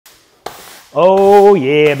Oh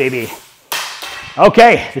yeah, baby.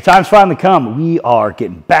 Okay, the time's finally come. We are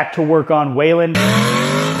getting back to work on WAYLON.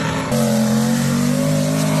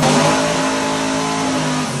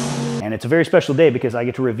 And it's a very special day because I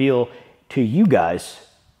get to reveal to you guys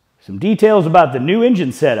some details about the new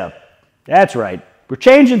engine setup. That's right, we're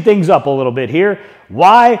changing things up a little bit here.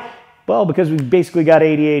 Why? Well, because we've basically got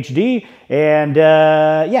ADHD, and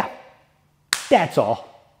yeah, that's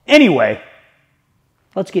all. Anyway,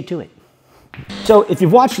 let's get to it. So if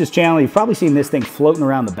you've watched this channel, you've probably seen this thing floating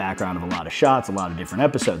around the background of a lot of shots, a lot of different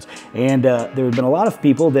episodes. And there have been a lot of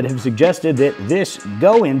people that have suggested that this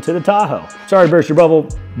go into the Tahoe. Sorry to burst your bubble,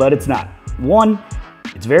 but it's not. One,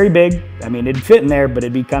 it's very big. I mean, it'd fit in there, but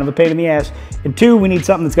it'd be kind of a pain in the ass. And two, we need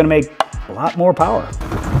something that's gonna make a lot more power.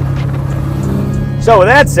 So with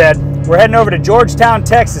that said, we're heading over to Georgetown,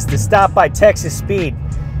 Texas to stop by Texas Speed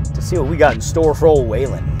to see what we got in store for old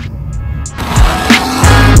WAYLON.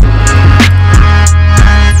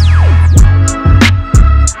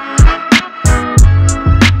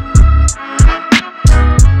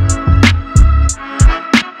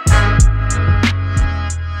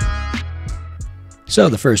 So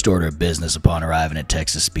the first order of business upon arriving at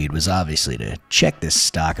Texas Speed was obviously to check this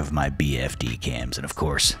stock of my BFD cams, and of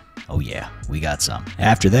course, oh yeah, we got some.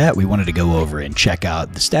 After that, we wanted to go over and check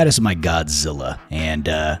out the status of my Godzilla, and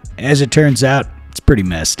as it turns out, it's pretty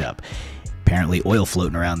messed up. Apparently oil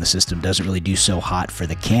floating around the system doesn't really do so hot for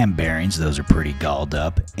the cam bearings, those are pretty galled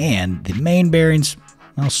up, and the main bearings,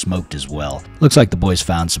 well, smoked as well. Looks like the boys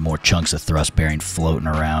found some more chunks of thrust bearing floating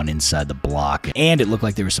around inside the block, and it looked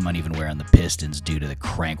like there was some uneven wear on the pistons due to the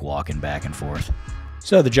crank walking back and forth.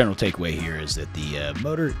 So the general takeaway here is that the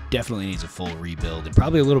motor definitely needs a full rebuild and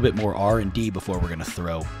probably a little bit more R&D before we're going to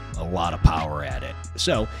throw a lot of power at it.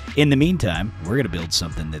 So in the meantime, we're going to build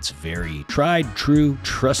something that's very tried, true,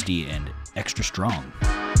 trusty, and extra strong.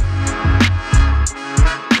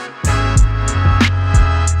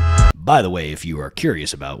 By the way, if you are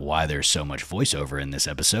curious about why there's so much voiceover in this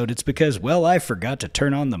episode, it's because, well, I forgot to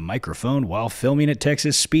turn on the microphone while filming at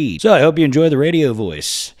Texas Speed. So I hope you enjoy the radio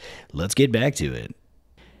voice. Let's get back to it.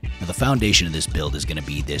 Now, the foundation of this build is going to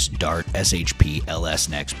be this Dart SHP LS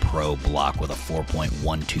Next Pro block with a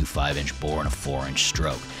 4.125-inch bore and a 4-inch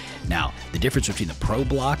stroke. Now, the difference between the Pro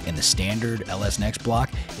block and the standard LS Next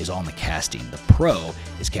block is all in the casting. The Pro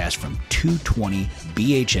is cast from 220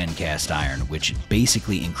 BHN cast iron, which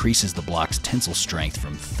basically increases the block's tensile strength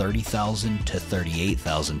from 30,000 to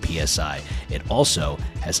 38,000 PSI. It also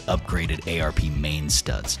has upgraded ARP main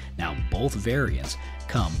studs. Now, both variants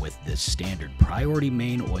come with the standard priority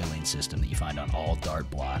main oiling system that you find on all Dart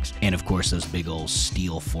blocks, and of course those big old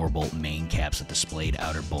steel 4-bolt main caps with the splayed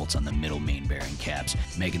outer bolts on the middle main bearing caps,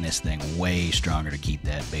 making this thing way stronger to keep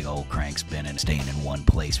that big old crank spinning and staying in one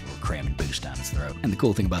place before cramming boost down its throat. And the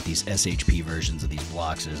cool thing about these SHP versions of these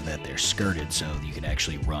blocks is that they're skirted, so you can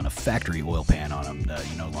actually run a factory oil pan on them.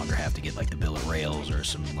 You no longer have to get like the billet rails or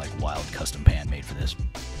some like wild custom pan made for this.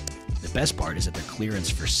 The best part is that they're clearance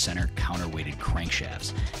for center counterweighted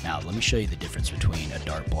crankshafts. Now, let me show you the difference between a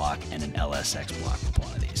Dart block and an LSX block with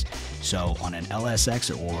one of these. So on an LSX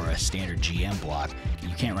or a standard GM block,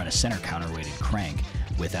 you can't run a center counterweighted crank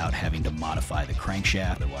without having to modify the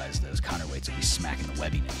crankshaft, otherwise those counterweights will be smacking the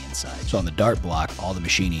webbing in the inside. So on the Dart block, all the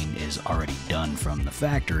machining is already done from the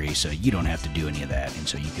factory, so you don't have to do any of that, and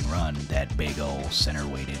so you can run that big old center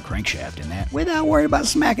weighted crankshaft in that without worrying about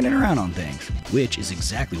smacking it around on things, which is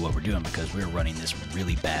exactly what we're doing because we're running this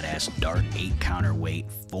really badass Dart 8 counterweight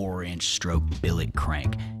 4-inch stroke billet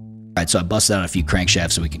crank. Alright, so I busted out a few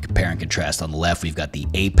crankshafts so we can compare and contrast. On the left, we've got the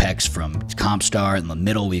Apex from Comstar. In the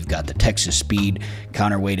middle, we've got the Texas Speed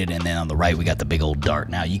counterweighted. And then on the right, we got the big old Dart.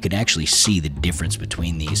 Now, you can actually see the difference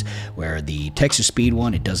between these, where the Texas Speed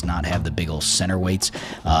one, it does not have the big old center weights.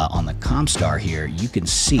 On the Comstar here, you can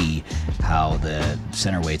see how the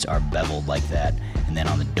center weights are beveled like that. And then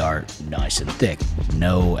on the Dart, nice and thick.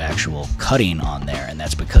 No actual cutting on there, and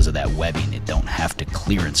that's because of that webbing. It don't have to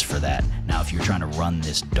clearance for that. Now, if you're trying to run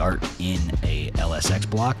this Dart in a LSX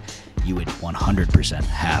block, you would 100%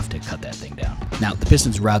 have to cut that thing down. Now, the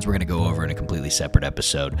pistons and rods we're going to go over in a completely separate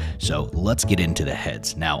episode, so let's get into the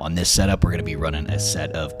heads. Now, on this setup, we're going to be running a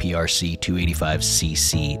set of PRC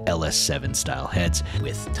 285cc LS7 style heads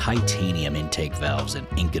with titanium intake valves and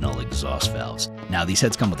Inconel exhaust valves. Now, these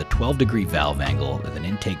heads come with a 12-degree valve angle with an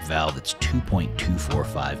intake valve that's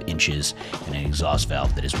 2.245 inches and an exhaust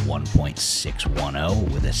valve that is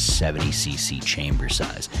 1.610 with a 70cc chamber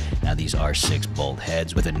size. Now, these are 6-bolt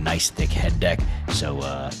heads with a nice thick head deck,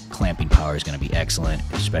 so clamping power is going to be excellent,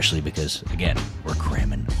 especially because, again, we're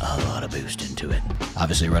cramming a lot of boost into it.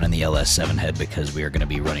 Obviously running the LS7 head because we are going to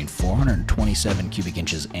be running 427 cubic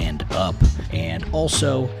inches and up, and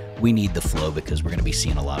also we need the flow because we're going to be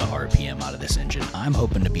seeing a lot of RPM out of this engine. I'm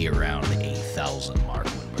hoping to be around the 8,000 mark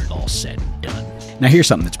when we're all said and done. Now here's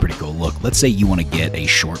something that's pretty cool. Look, let's say you want to get a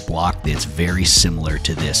short block that's very similar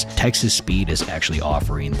to this. Texas Speed is actually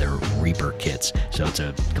offering their Reaper kits. So it's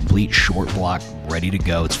a complete short block ready to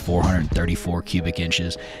go. It's 434 cubic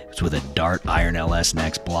inches. It's with a Dart Iron LS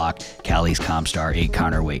next block, Cali's Comstar 8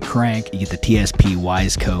 counterweight crank. You get the TSP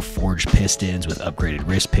Wiseco forged pistons with upgraded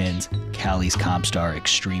wrist pins, Cali's Comstar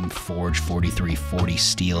Extreme Forge 4340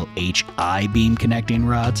 steel HI beam connecting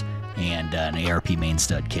rods, and an ARP main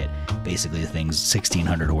stud kit. Basically the thing's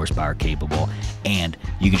 1600 horsepower capable, and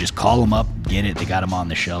you can just call them up, get it, they got them on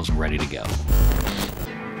the shelves and ready to go.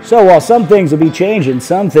 So while some things will be changing,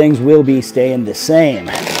 some things will be staying the same.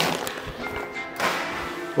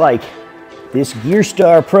 Like this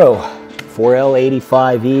Gearstar Pro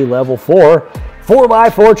 4L85E level 4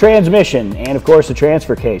 4x4 transmission, and of course the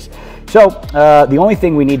transfer case. So the only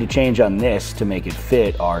thing we need to change on this to make it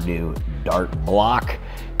fit our new Dart block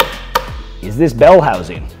is this bell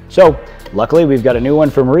housing. So luckily we've got a new one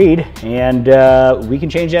from Reed, and we can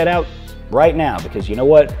change that out right now because you know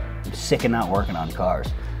what? I'm sick of not working on cars.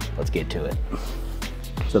 Let's get to it.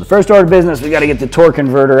 So the first order of business, we got to get the torque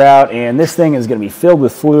converter out, and this thing is going to be filled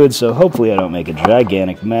with fluid, so hopefully I don't make a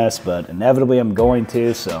gigantic mess, but inevitably I'm going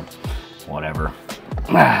to, so whatever.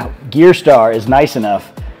 Gearstar is nice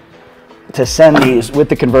enough to send these with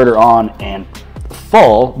the converter on and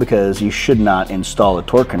full because you should not install a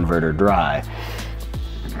torque converter dry.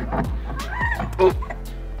 Oh,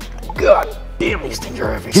 God damn, these things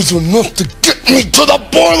are heavy. It's enough to get me to the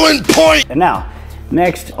boiling point! And now,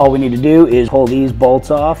 next, all we need to do is pull these bolts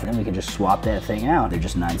off, and we can just swap that thing out. They're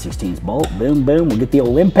just 9/16 bolt. Boom, boom. We'll get the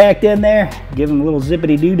old impact in there, give them a little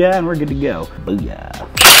zippity-doo-dah, and we're good to go. Booyah.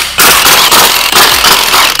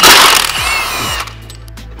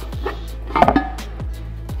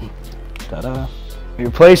 Ta-da. We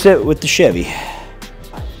replace it with the Chevy.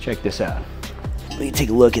 Check this out. Let me take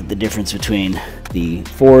a look at the difference between the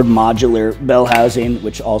Ford modular bell housing,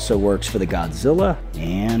 which also works for the Godzilla,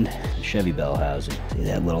 and the Chevy bell housing. See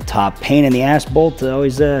that little top pain in the ass bolt,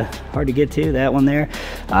 always hard to get to, that one there.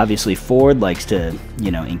 Obviously Ford likes to,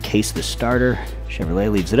 you know, encase the starter.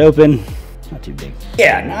 Chevrolet leaves it open. Not too big.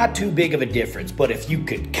 Yeah, not too big of a difference, but if you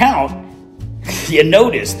could count, you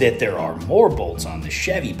notice that there are more bolts on the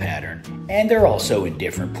Chevy pattern, and they're also in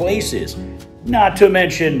different places. Not to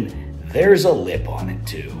mention, there's a lip on it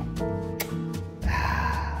too.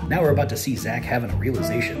 Now we're about to see Zach having a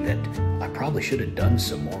realization that I probably should have done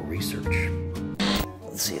some more research.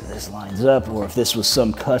 Let's see if this lines up or if this was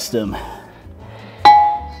some custom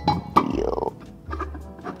deal.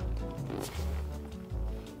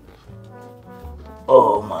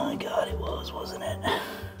 Oh my God, it was, wasn't it?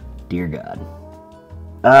 Dear God.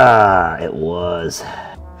 Ah, it was.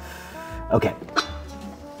 Okay.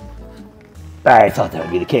 I thought that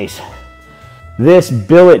would be the case. This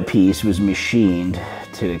billet piece was machined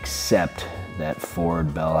to accept that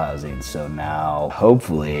Ford bell housing, so now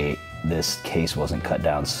hopefully this case wasn't cut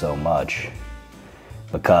down so much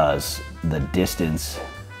because the distance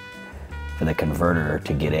for the converter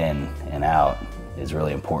to get in and out is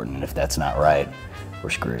really important, and if that's not right, we're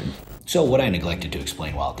screwed. So what I neglected to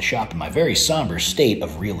explain while at the shop in my very somber state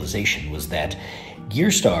of realization was that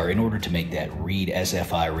Gearstar, in order to make that Reed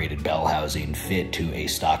SFI rated bell housing fit to a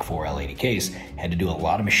stock 4L80 case, had to do a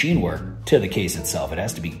lot of machine work to the case itself. It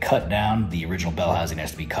has to be cut down, the original bell housing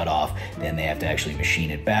has to be cut off, then they have to actually machine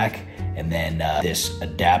it back, and then this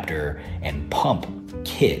adapter and pump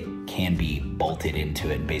kit can be bolted into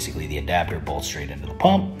it. Basically the adapter bolts straight into the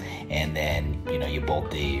pump, and then you bolt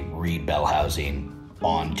the Reed bell housing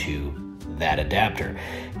onto that adapter.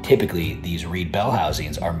 Typically, these Reed bell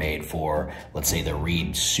housings are made for, let's say, the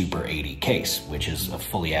Reed Super 80 case, which is a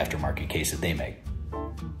fully aftermarket case that they make.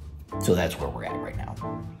 So that's where we're at right now.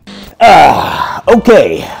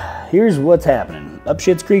 Okay, here's what's happening. Up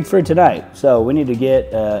Schitt's Creek for tonight. So we need to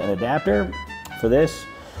get an adapter for this.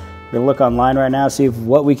 We're gonna look online right now, see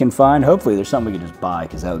what we can find. Hopefully there's something we can just buy,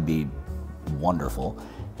 because that would be wonderful.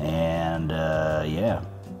 And yeah,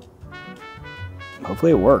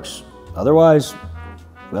 hopefully it works. Otherwise,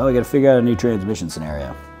 well, we got to figure out a new transmission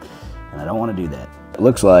scenario. and I don't want to do that. It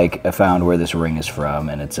looks like I found where this ring is from,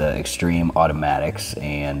 and it's Extreme Automatics,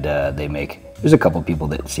 and they make, there's a couple people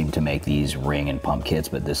that seem to make these ring and pump kits,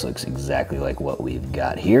 but this looks exactly like what we've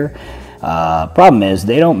got here. Problem is,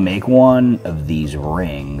 they don't make one of these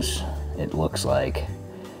rings, it looks like,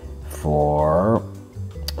 for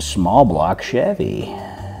small block Chevy,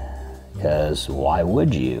 because why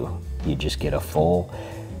would you? You just get a full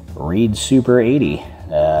Reed Super 80.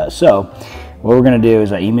 So what we're going to do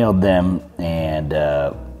is I emailed them, and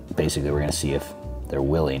basically we're going to see if they're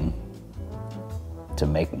willing to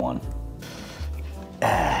make one.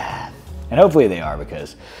 And hopefully they are,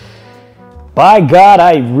 because by God,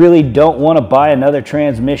 I really don't want to buy another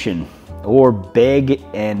transmission or beg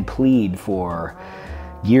and plead for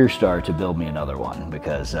Gearstar to build me another one,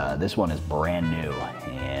 because this one is brand new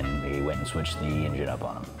and they went and switched the engine up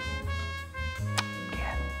on them.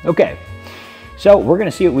 Yeah. Okay, so we're going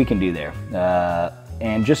to see what we can do there.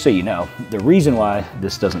 And just so you know, the reason why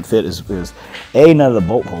this doesn't fit is because A, none of the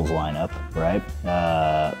bolt holes line up, right?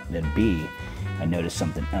 Then B, I noticed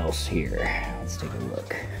something else here. Let's take a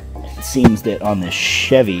look. It seems that on this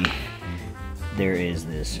Chevy, there is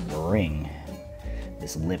this ring,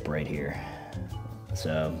 this lip right here.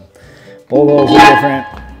 So, bolt holes are different,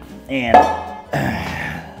 and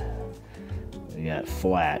we got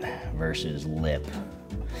flat versus lip.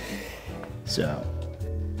 So,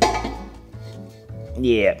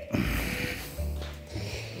 yeah,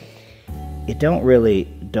 it don't really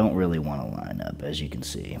want to line up, as you can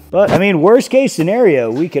see. But I mean, worst case scenario,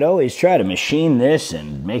 we could always try to machine this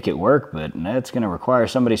and make it work, but that's going to require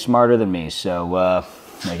somebody smarter than me. So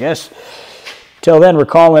I guess till then, we're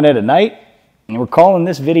calling it a night, and we're calling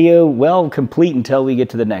this video well complete until we get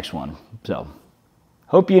to the next one. So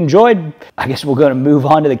hope you enjoyed. I guess we're going to move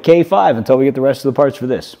on to the K5 until we get the rest of the parts for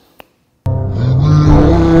this.